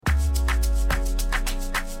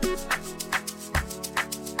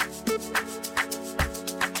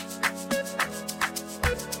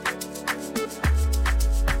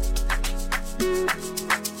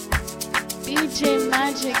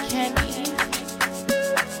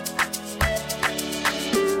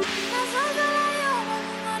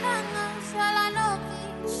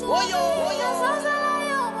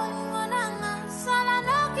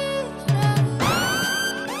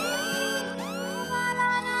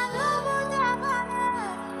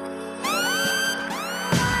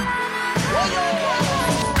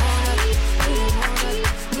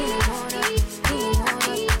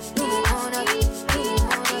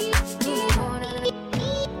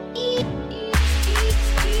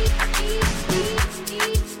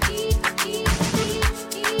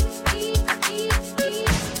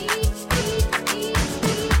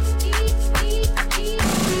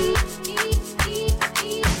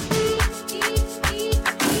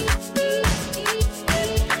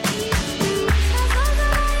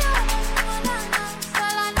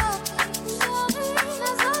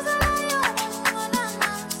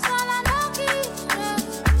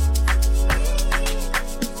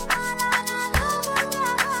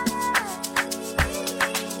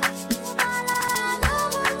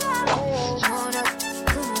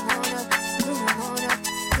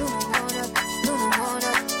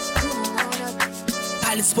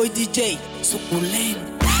boy DJ,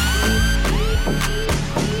 suculento.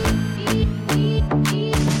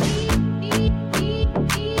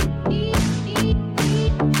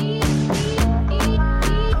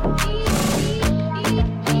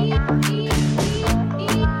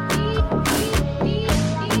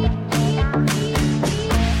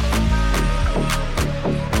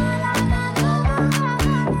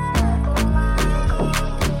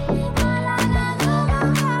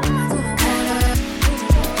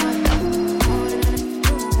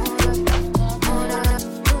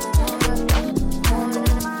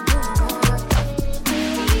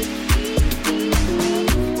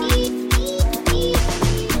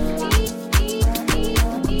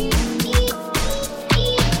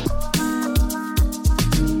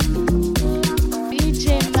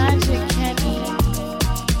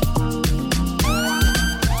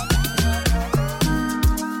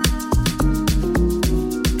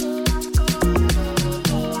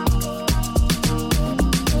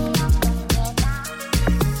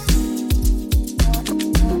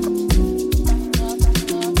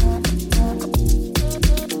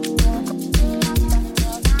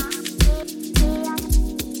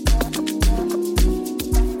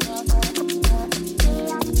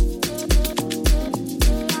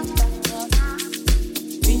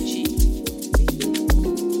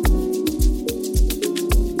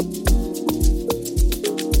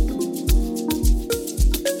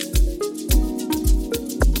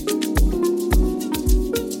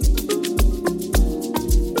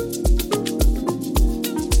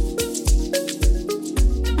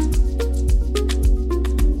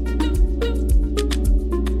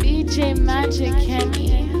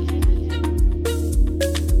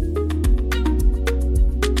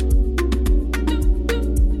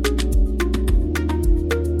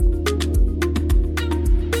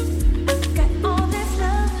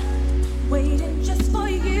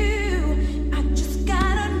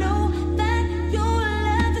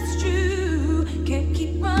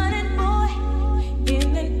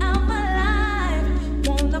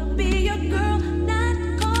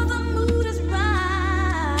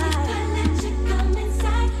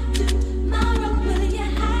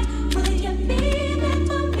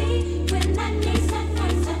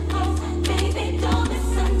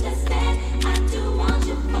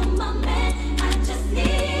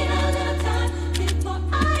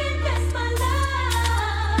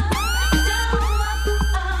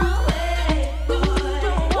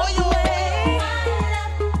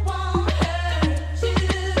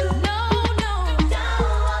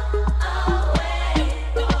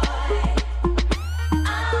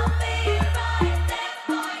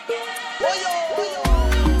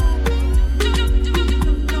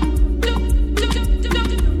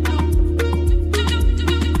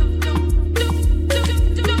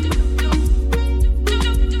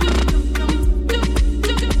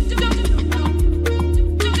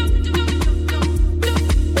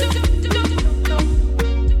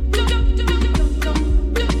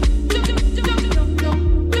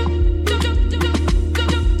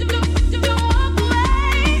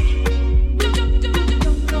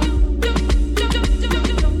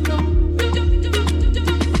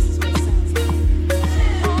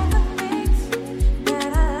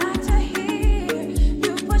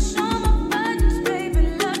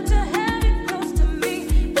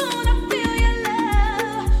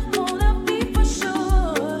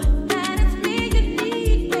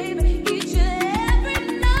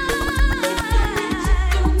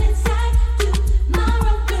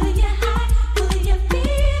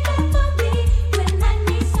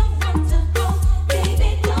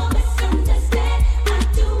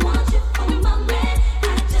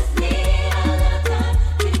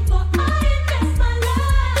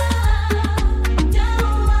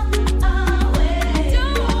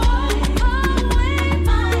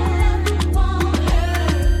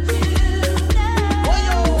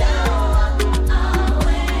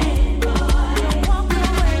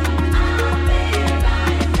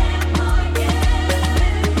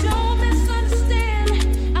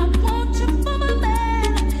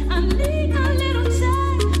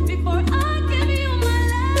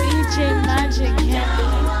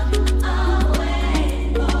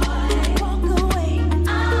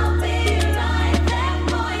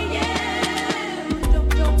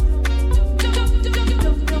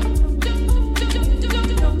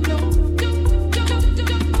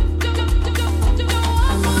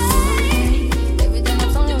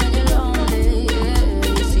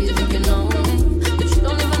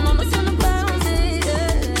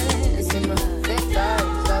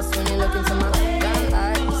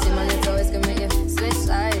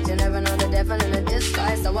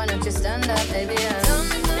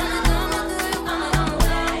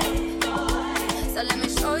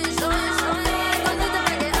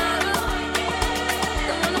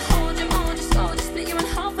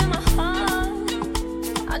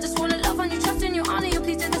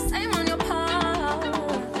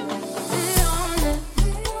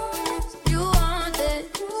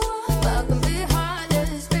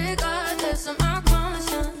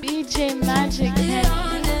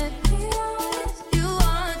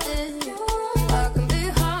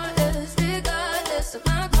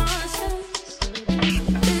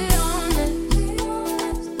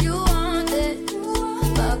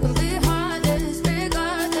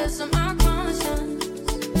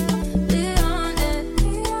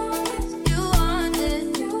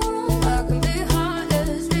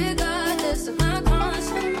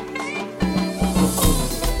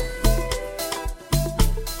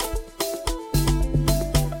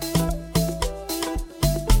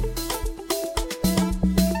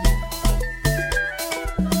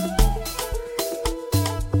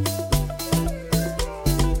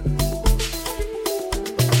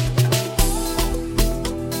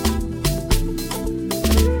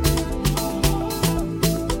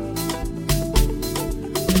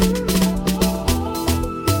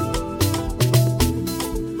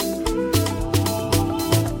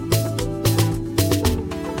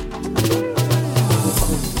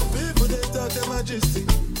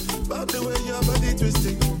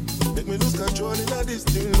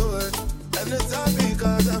 And it's all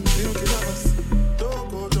because I'm thinking of us. Don't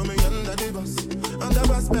go to me under the bus. Under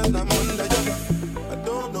bus, man, I'm under your bus. I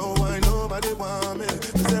don't know why nobody want me.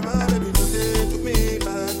 They say my baby today took me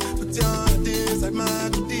back. But your things like my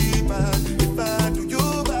deep back. If I do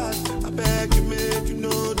you bad, I beg you make you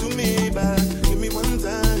know do me bad. Give me one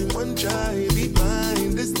time, one try, be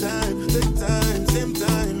mine this time. Take time, same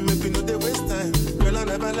time. If you know they waste time, girl I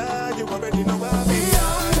never lie. You already know I'll be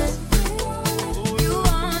honest.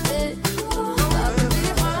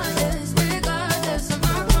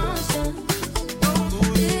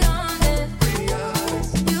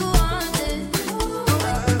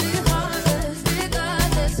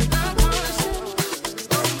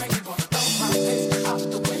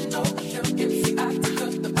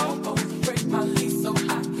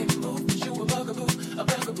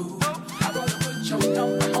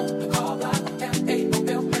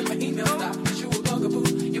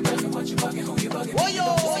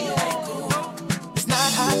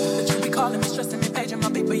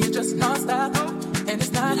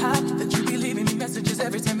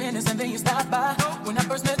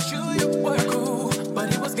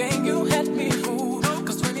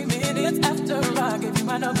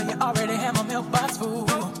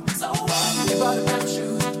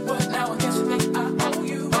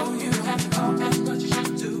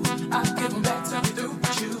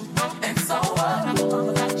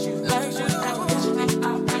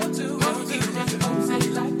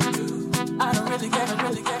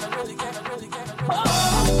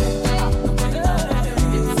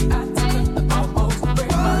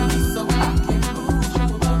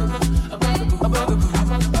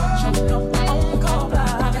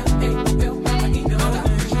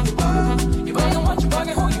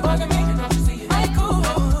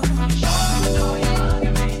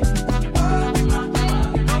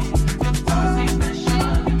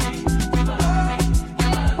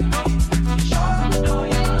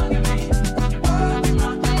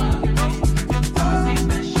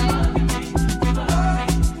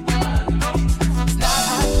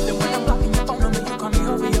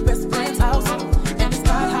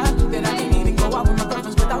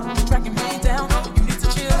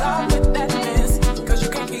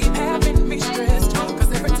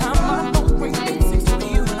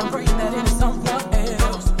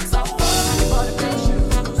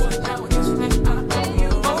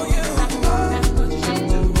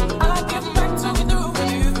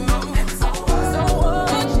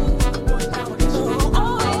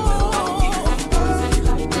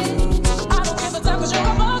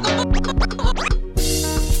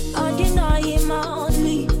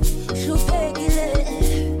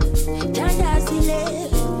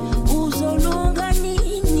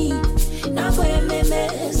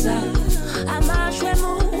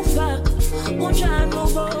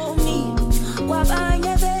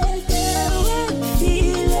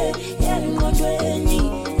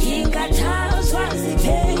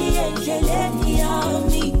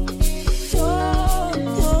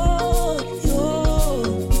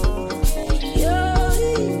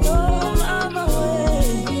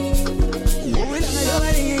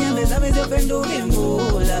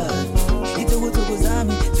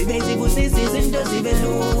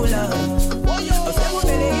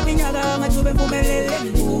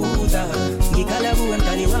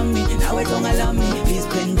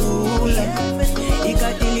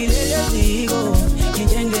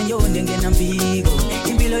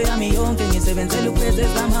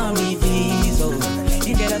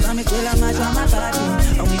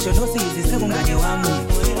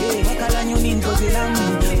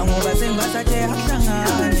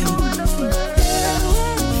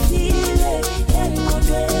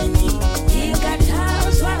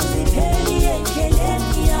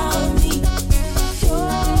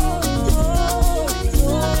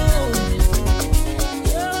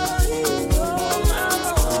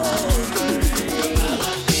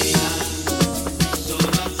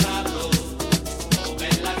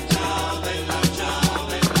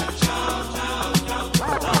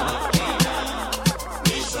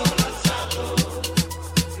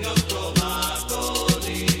 No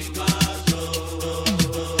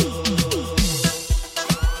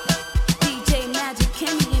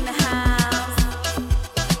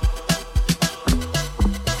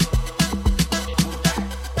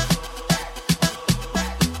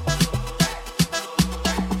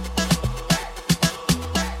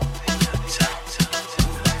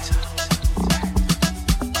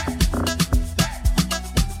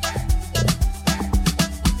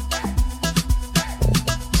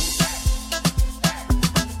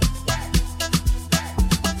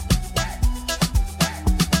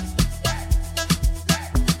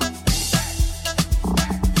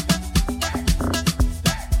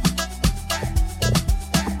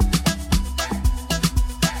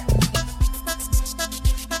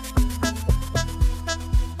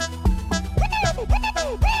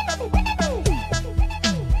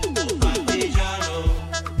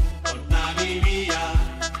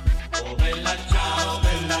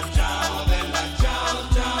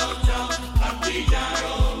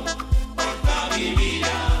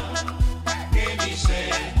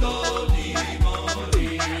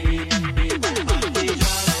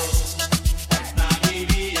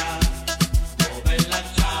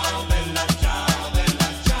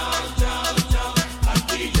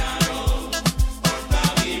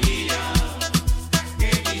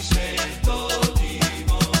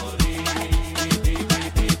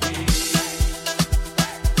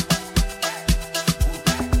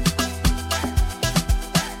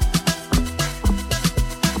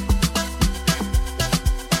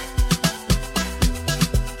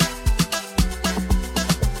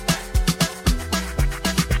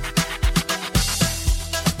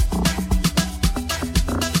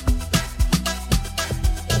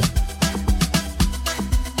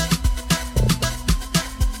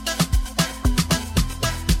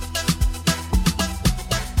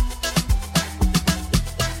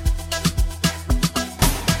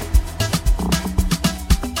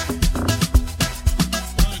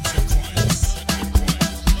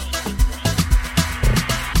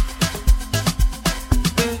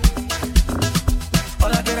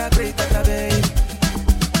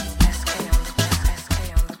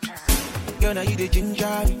the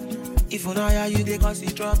ginger me. If you know how you dey cause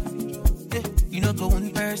it trouble. Yeah, you know go one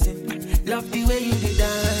person. Love the way you dey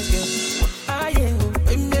dance, girl. Ah yeah,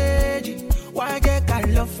 baby, why get got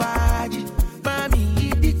love faji?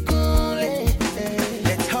 Mami, it be cool.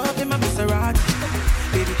 Let's hop in my Maserati,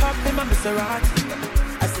 baby, hop in my Maserati.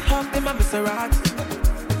 I say hop in my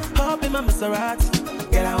Maserati, hop in my Maserati.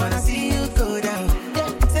 Girl, I wanna see you go down.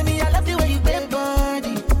 Yeah, say me I love the way you bend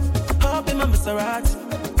body. Hop in my Maserati,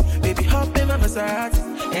 baby, hop in my Maserati,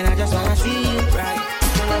 and I just wanna see you right.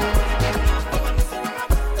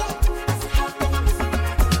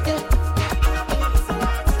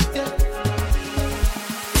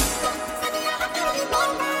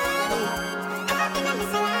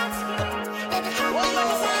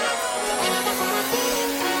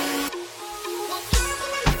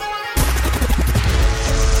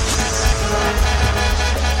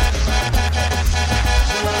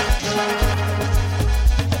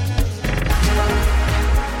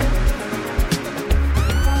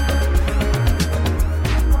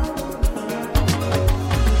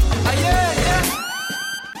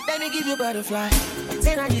 Butterfly,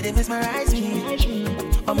 say now you dey mesmerize me.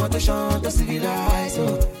 I'm on the show to civilize.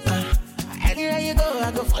 Anywhere you go,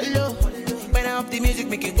 I go follow. When I up the music,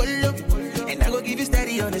 make it go low, and I go give you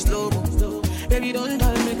steady on the slow mo. Baby, don't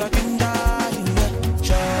tell me I can die.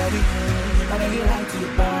 Shawty, I know you like to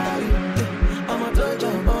party. I'm a touch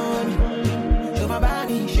of money, show my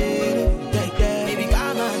body shit. Baby,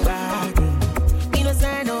 come on back.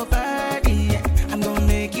 Innocent nobody, I'm gonna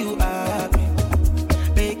make you happy.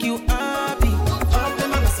 Make you happy. Up in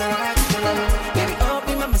my Maserati, baby, up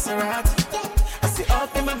in my Maserati. I say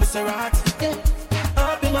up in my Maserati, yeah.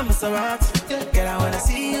 Up in my Maserati, girl, I wanna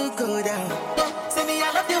see you go down. Yeah. Say me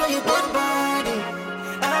I love the way you put body.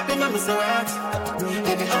 Up in my Maserati,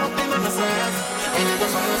 baby, up in my Maserati, and I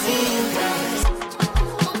just wanna see you dance.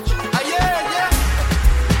 Ah yeah, yeah.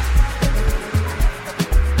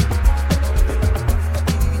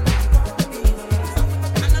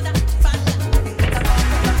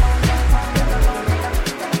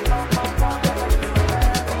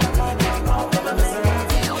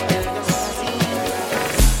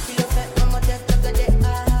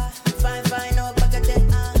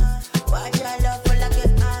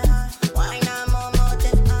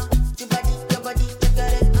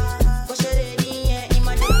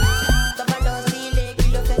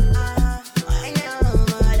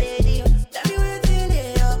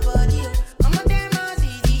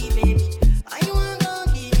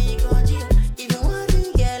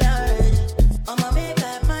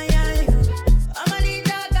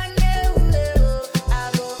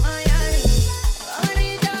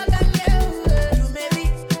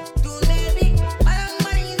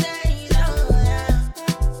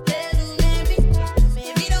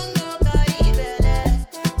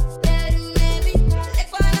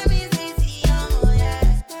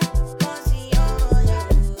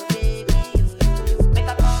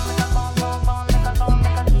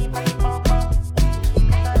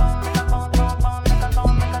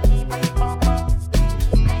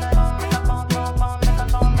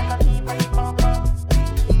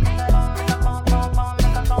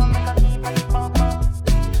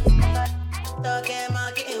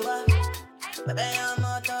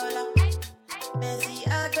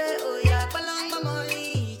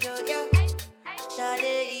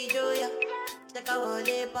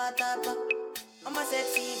 I'm a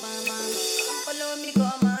sexy mama. Follow me,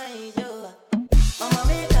 come on, Joe. Mama,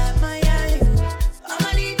 make up my eye. I'm a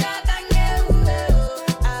little can you.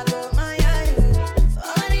 I go my eye.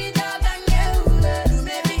 I'm a little can you.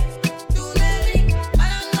 Do maybe. I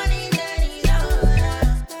don't want any down.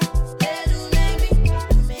 Yeah, do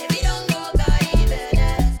maybe don't go carry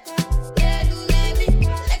better. Yeah, do maybe.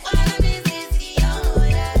 Like all of me, see, oh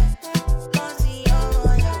yeah. Come see,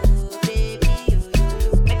 oh yeah, baby, you.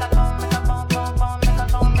 Make a come, make a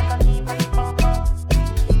come, make a keep it, make a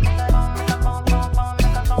come, make a come,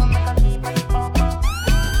 make a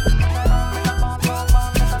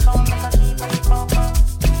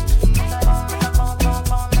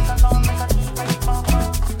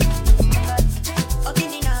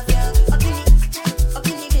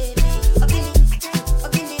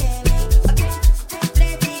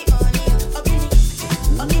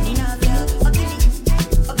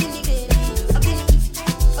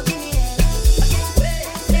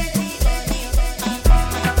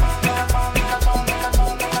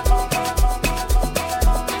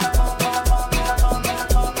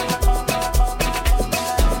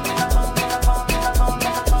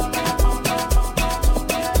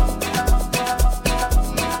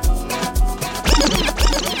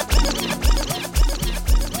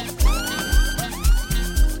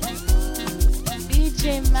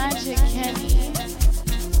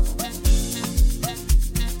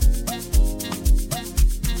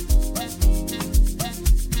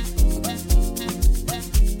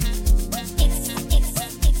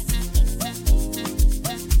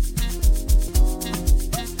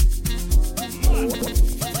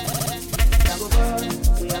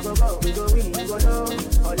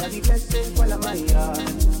the blessings fall on my yard.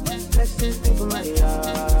 Blessings stay for my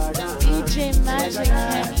yard. DJ Magic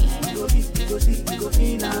Kenny. You go see, you go see, you go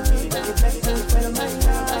feel the blessings fall on my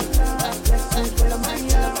yard. Blessings fall on my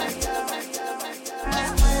yard.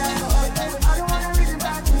 I don't wanna read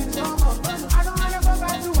about things no more. I don't wanna go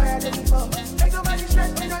back to where I did before. Make nobody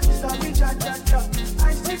stress me, not disturb me, cha.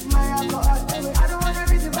 I sip my alcohol. I don't wanna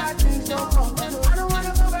read about things no more. I don't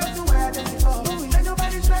wanna go back to where I did before. Make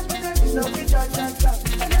nobody stress me, not disturb me, cha.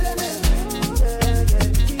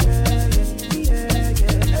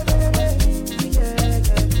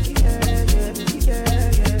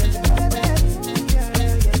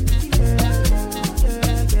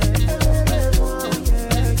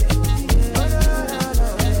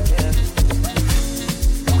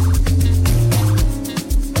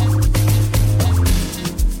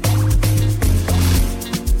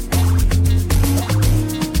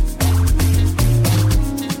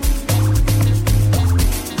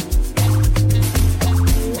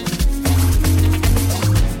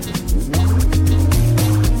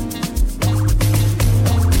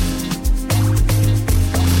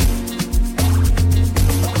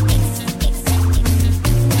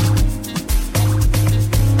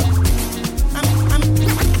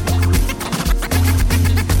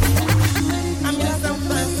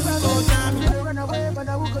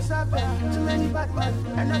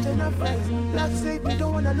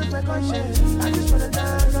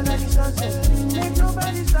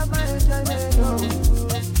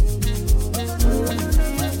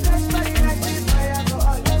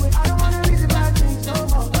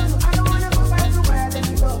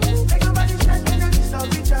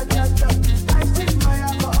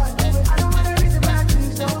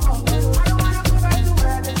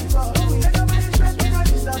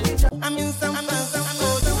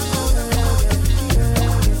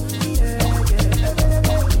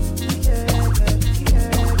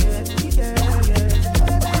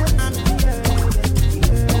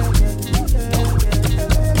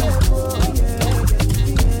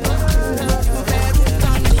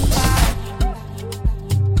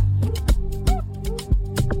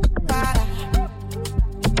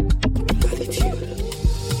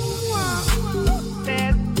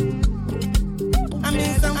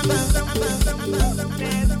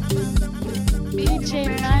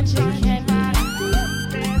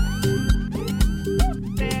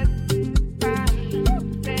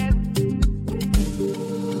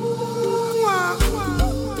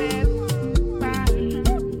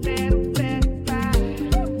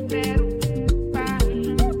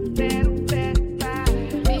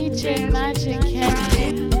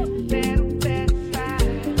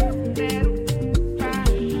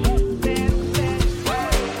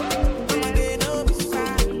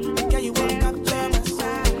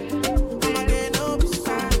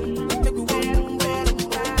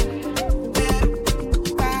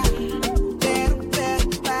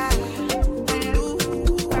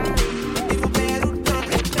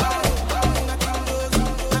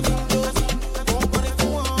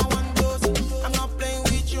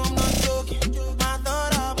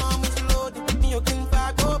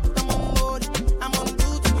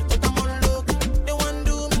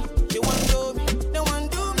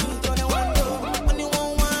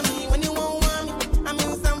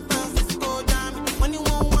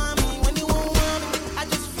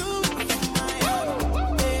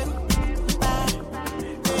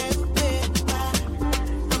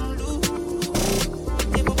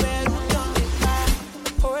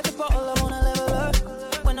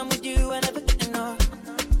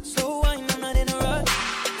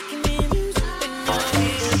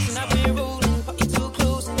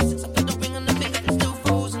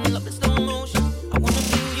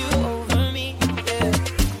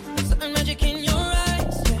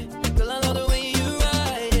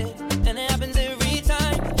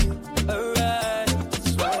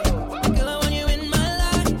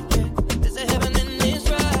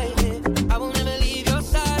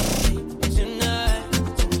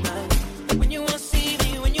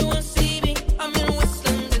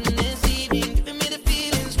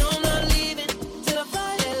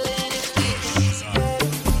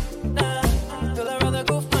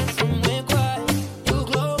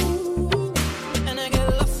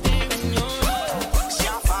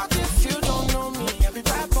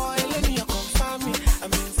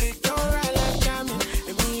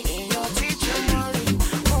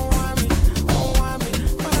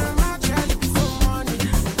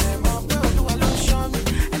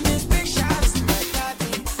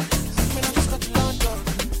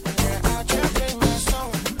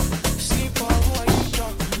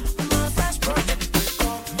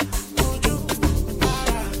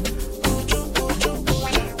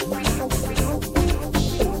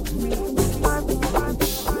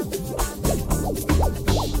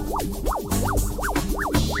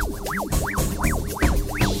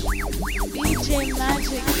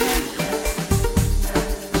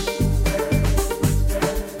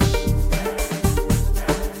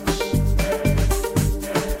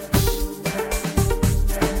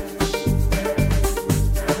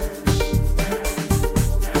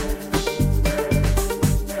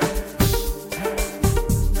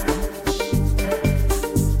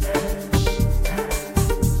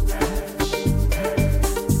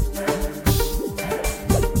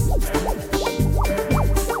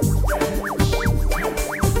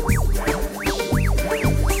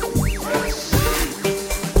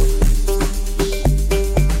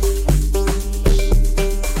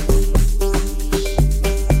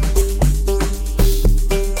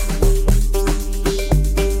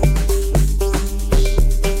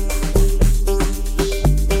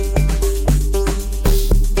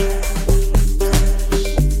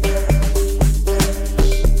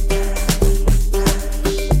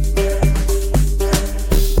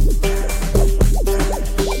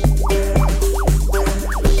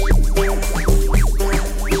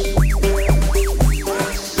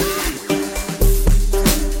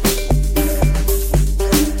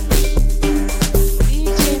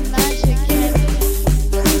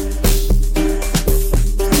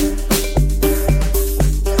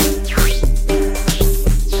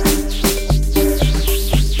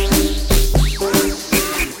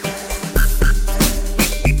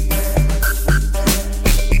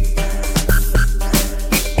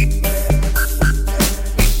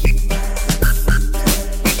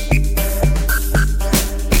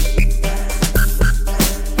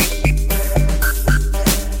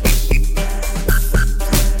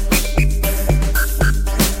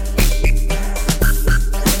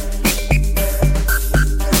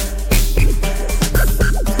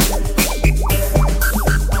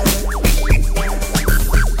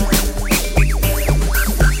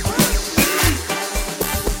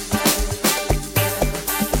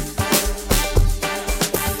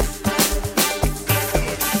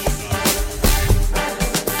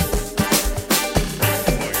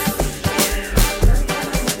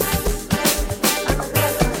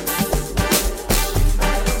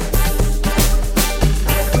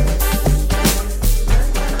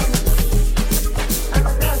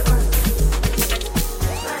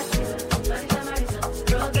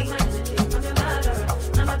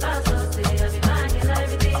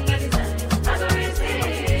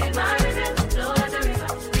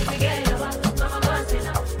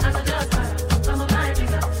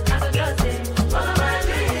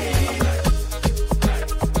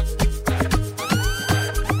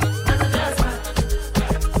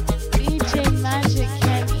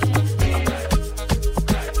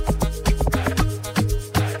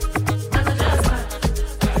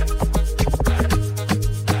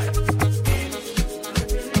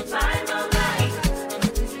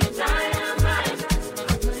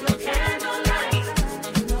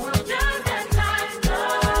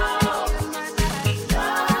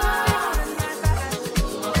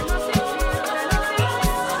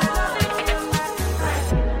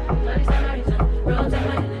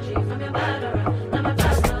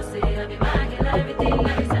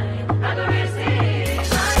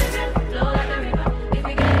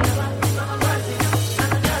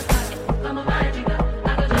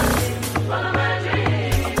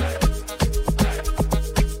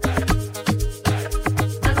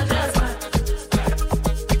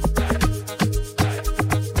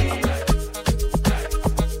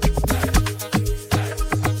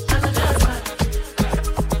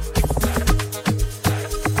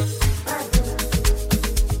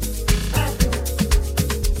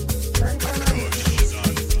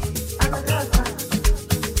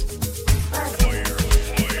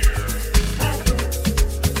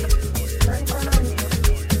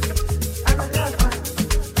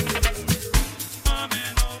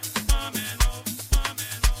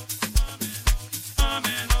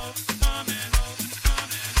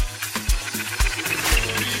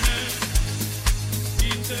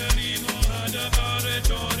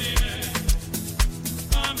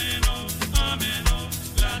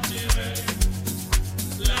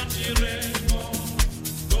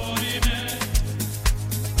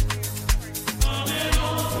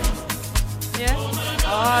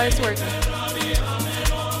 working.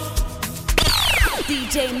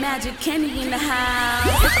 DJ Magic Kenny in the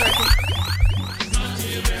house. It's working.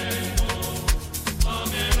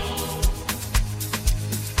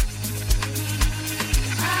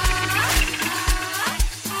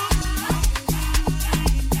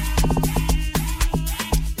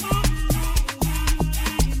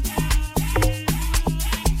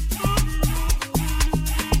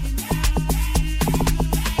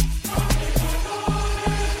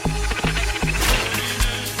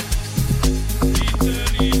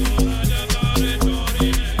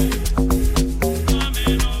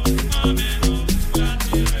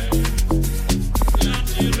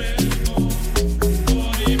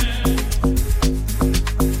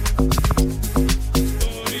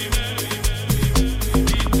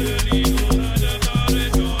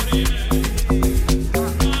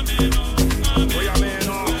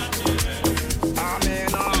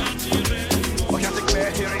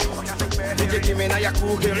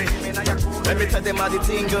 Let me tell them how the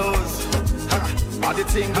thing goes. How the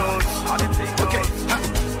thing goes. Okay,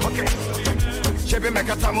 okay. Chebe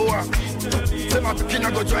meka tamua. Say my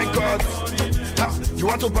pikin go join God. You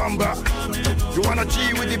want to bamba? You wanna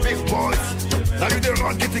G with the big boys? Now you the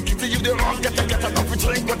wrong, get it, you the wrong, get a coffee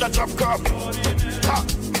drink with a drop cup.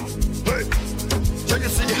 Hey, so you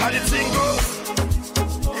see how the thing goes?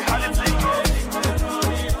 How the thing goes?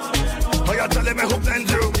 Oh, you tell me who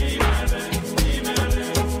plans you?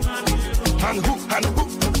 And who?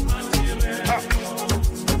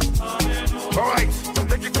 Alright,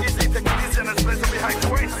 take it easy and let's play some behind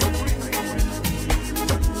points.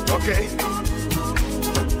 Okay.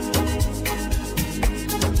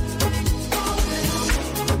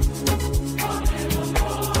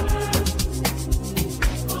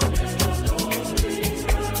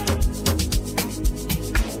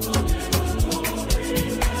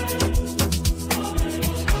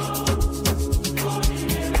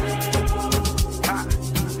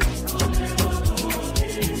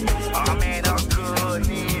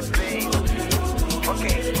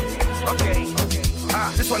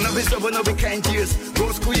 No, we can't use.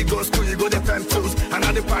 Go school, you go the fam tools. And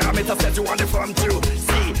all the parameters that you want the farm to.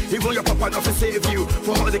 See, even your papa not to save you.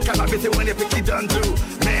 For all the cannabis when they pick it done do.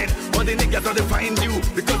 Man, all the niggas don't find you.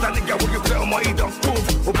 Because that nigga when you play more, he don't move.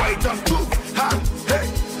 Oh boy, he don't move. Ha,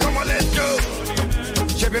 hey, come on, let's go.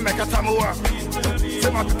 Chebe meka tamua.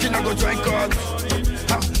 Say my pikin go join God.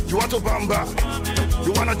 Ha, you want to bamba?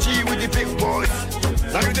 You wanna G with the big boys?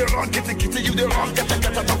 Now you the wrong, get it, you the wrong, get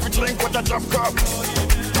a coffee drink with a drop cup.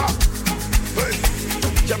 Hey,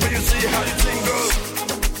 yeah, but you see how the thing goes.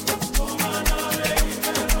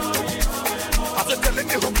 I said, telling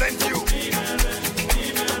me who blamed you.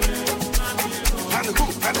 And who?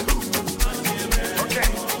 Okay.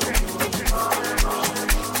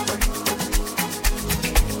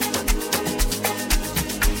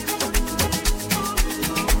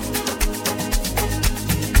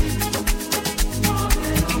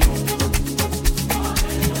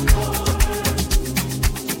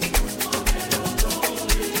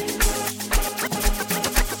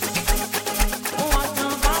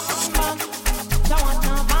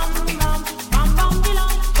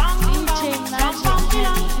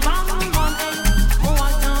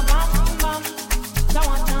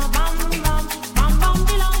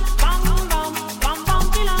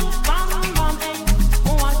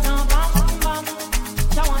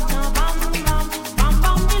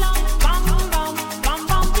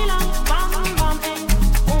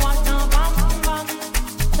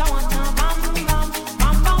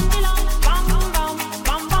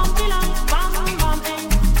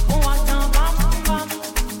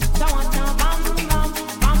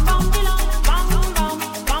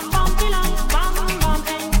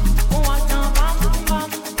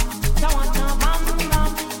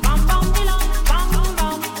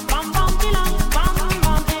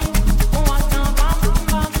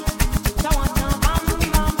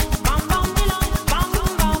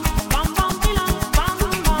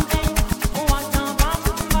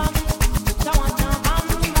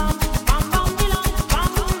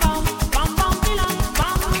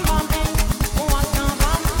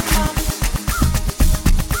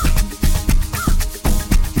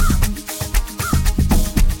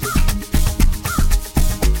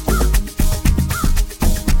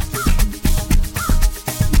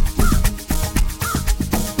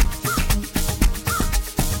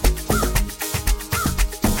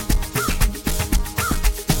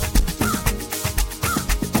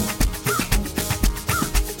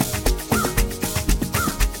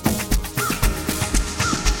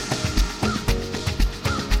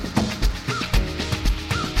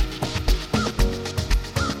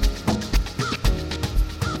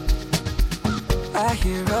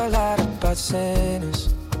 sinners.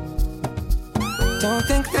 Don't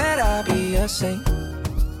think that I'll be a saint.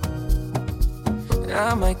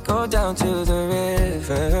 I might go down to the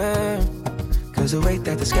river, 'cause the way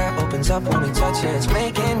that the sky opens up when we touch it, it's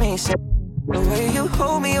making me sick. The way you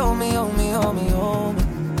hold me, hold me, hold me, hold me, hold me,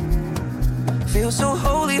 feel so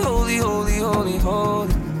holy, holy, holy, holy,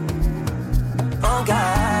 holy. Oh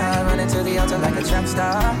God, running to the altar like a trap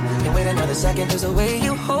star. Can't wait another second, 'cause the way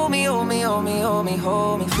you hold me, hold me, hold me, hold me,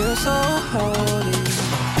 hold me, feel so holy.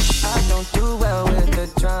 I don't do well with the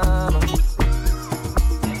drama,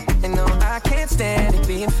 and no, I can't stand it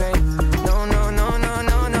being fake. No, no, no, no,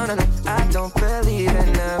 no, no, no, no. I don't believe in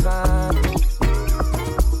Nirvana,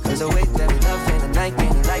 'cause the way that we love in the night,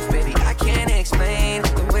 in life, baby, I can't explain.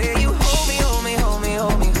 The way you hold me, hold me, hold me,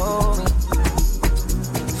 hold me, hold me,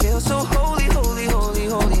 feel so holy, holy, holy,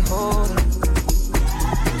 holy, holy.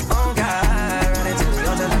 Oh God, running to the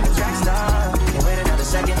altar like a track star. Can't wait another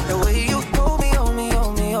second. The way you hold me, hold me,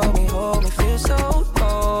 hold me, hold me, hold me, feel so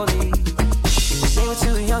holy. You say we're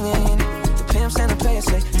too young and the pimps and the players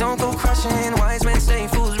say don't go crushing. Wise men say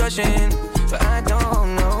fools rushing, but I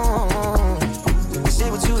don't know. You say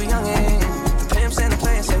we're too young and the pimps and the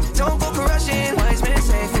players say don't go crushing. Wise men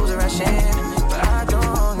say fools are rushing, but I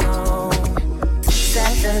don't know.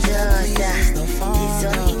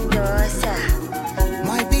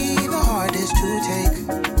 Might be the hardest to take.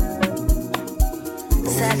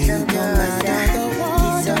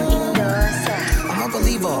 I'm a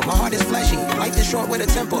believer, my heart is fleshy. Life is short with a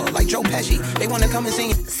temper, like Joe Pesci. They wanna come and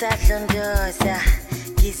sing.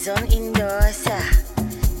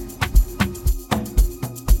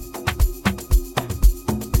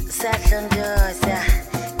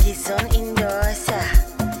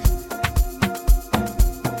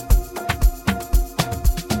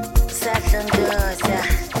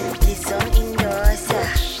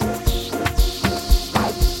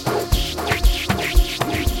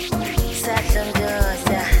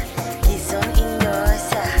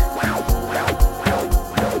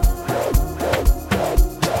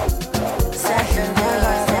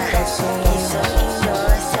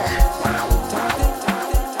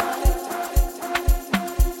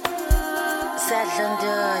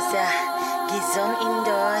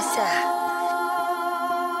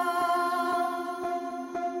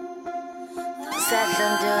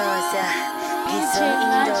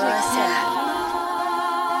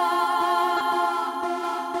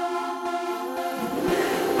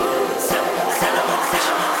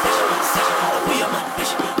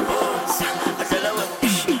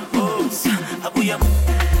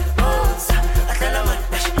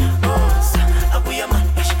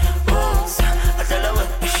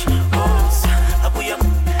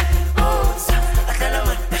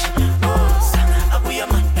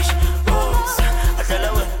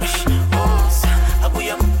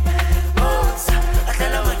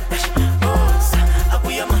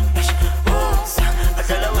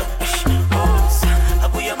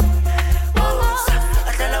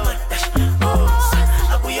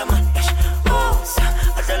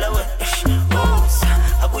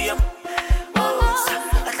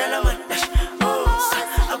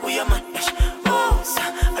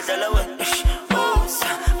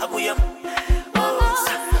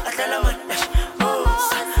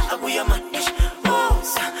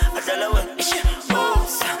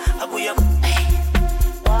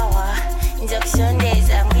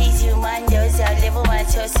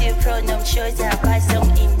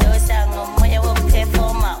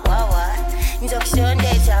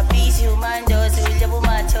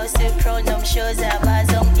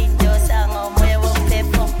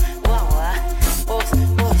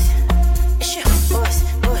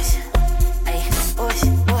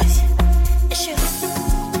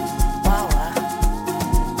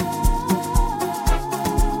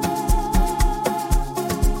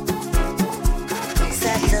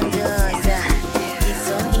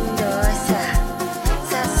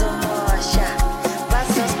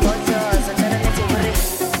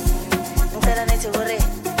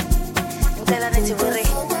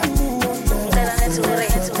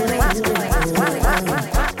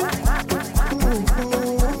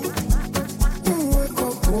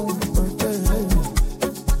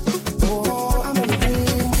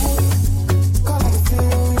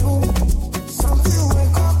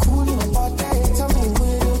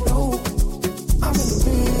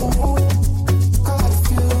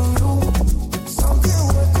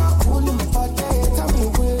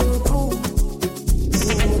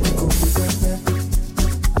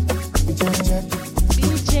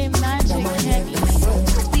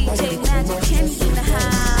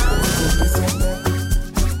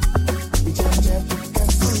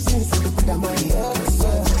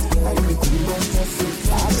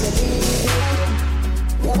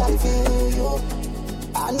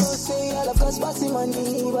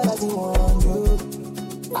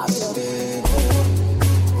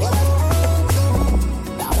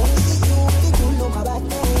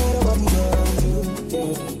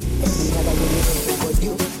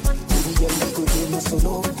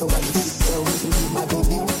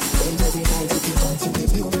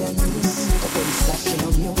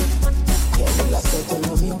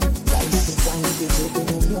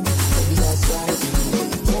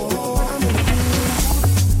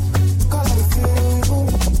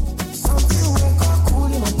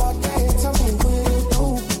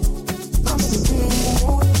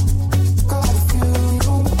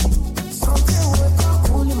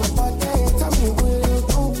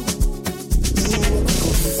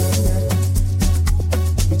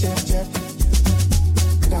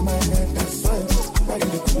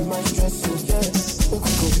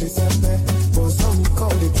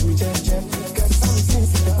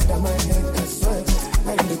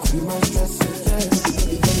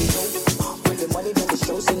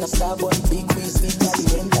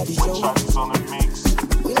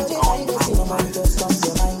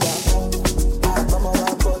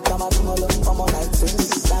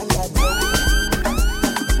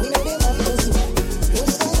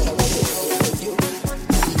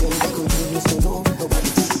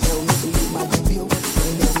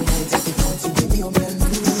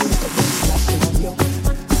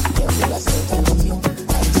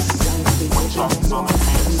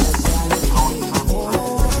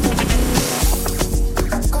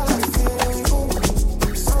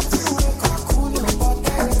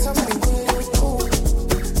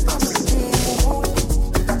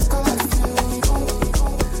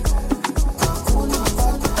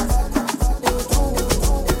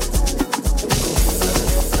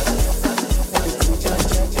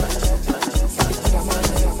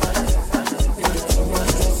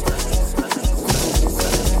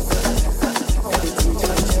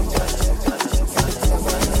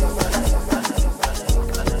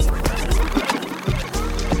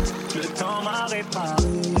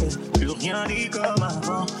 plus rien n'est comme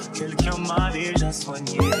avant. Quelqu'un m'a déjà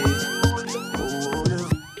soigné.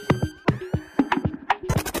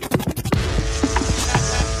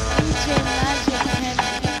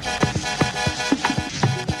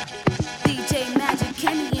 DJ Magic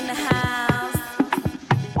Kenny in the house.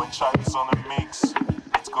 When China's on the mix,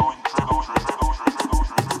 it's going dribble, dribble, dribble,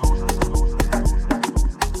 dribble, dribble.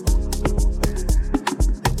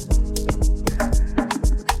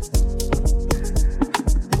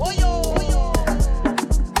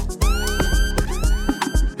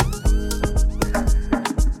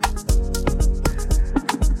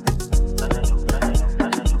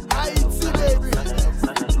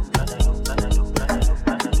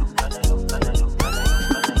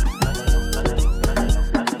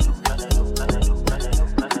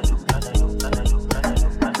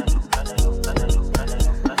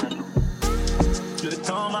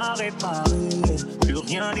 Plus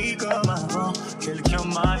rien n'est comme avant, quelqu'un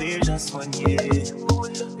m'a déjà soigné.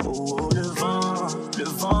 Oh, le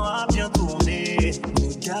vent a bien tourné.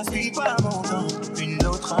 Ne gaspille pas mon temps, une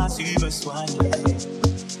autre a su me soigner.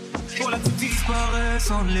 Voilà, tout disparaît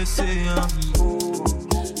sans laisser un mot.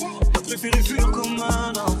 T'as préféré fuir comme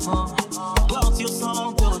un enfant, partir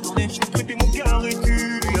sans te retourner. Je t'ai prêté mon cœur et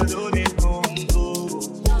tu lui as donné ton dos.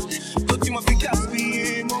 Toi tu m'as fait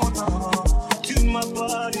gaspiller mon temps, tu ne m'as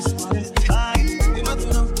pas laissé parler. Et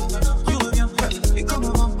maintenant, tu reviens, et comme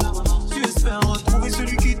avant, tu espères retrouver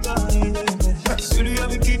celui qui t'a aidé, celui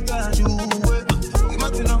avec qui t'as joué. Et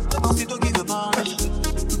maintenant, c'est toi qui veux parler,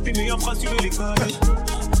 toutes tes meilleures phrases tu veux les coller.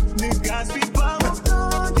 Ne gaspille pas mon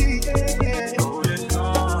temps, yeah. Oh, le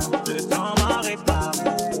temps m'a réparé,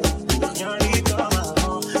 rien n'est comme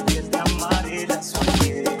avant, quelqu'un m'a déjà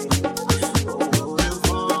soigné. Oh, le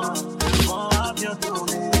vent a bien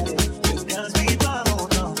tourné. Oh,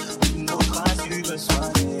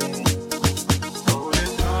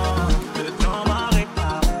 le temps m'a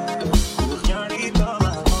réparé, rien n'est comme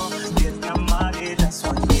avant, quelqu'un m'a déjà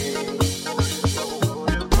soigné. Oh,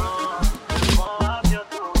 le vent a bien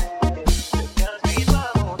tourné, ne gaspille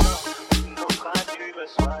pas mon temps, une autre a dû me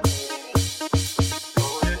soigner.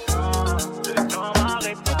 Oh, le temps m'a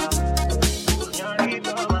réparé, rien n'est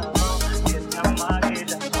comme avant, quelqu'un m'a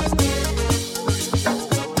déjà soigné. Oh,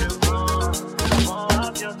 le vent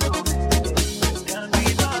a bien tourné.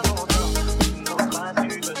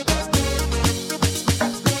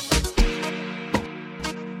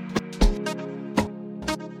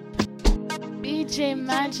 DJ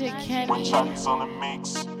Magic Kenny. When China's on the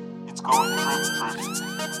mix, it's going dribble, dribble.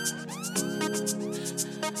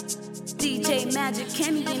 DJ Magic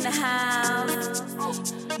Kenny in the house.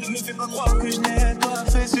 Ne me fais pas croire que je n'ai pas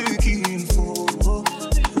fait ce qu'il faut.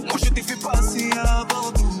 Moi je t'ai fait passer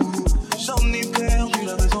avant tout. J'en ai perdu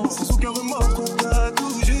la raison, sans aucun remords.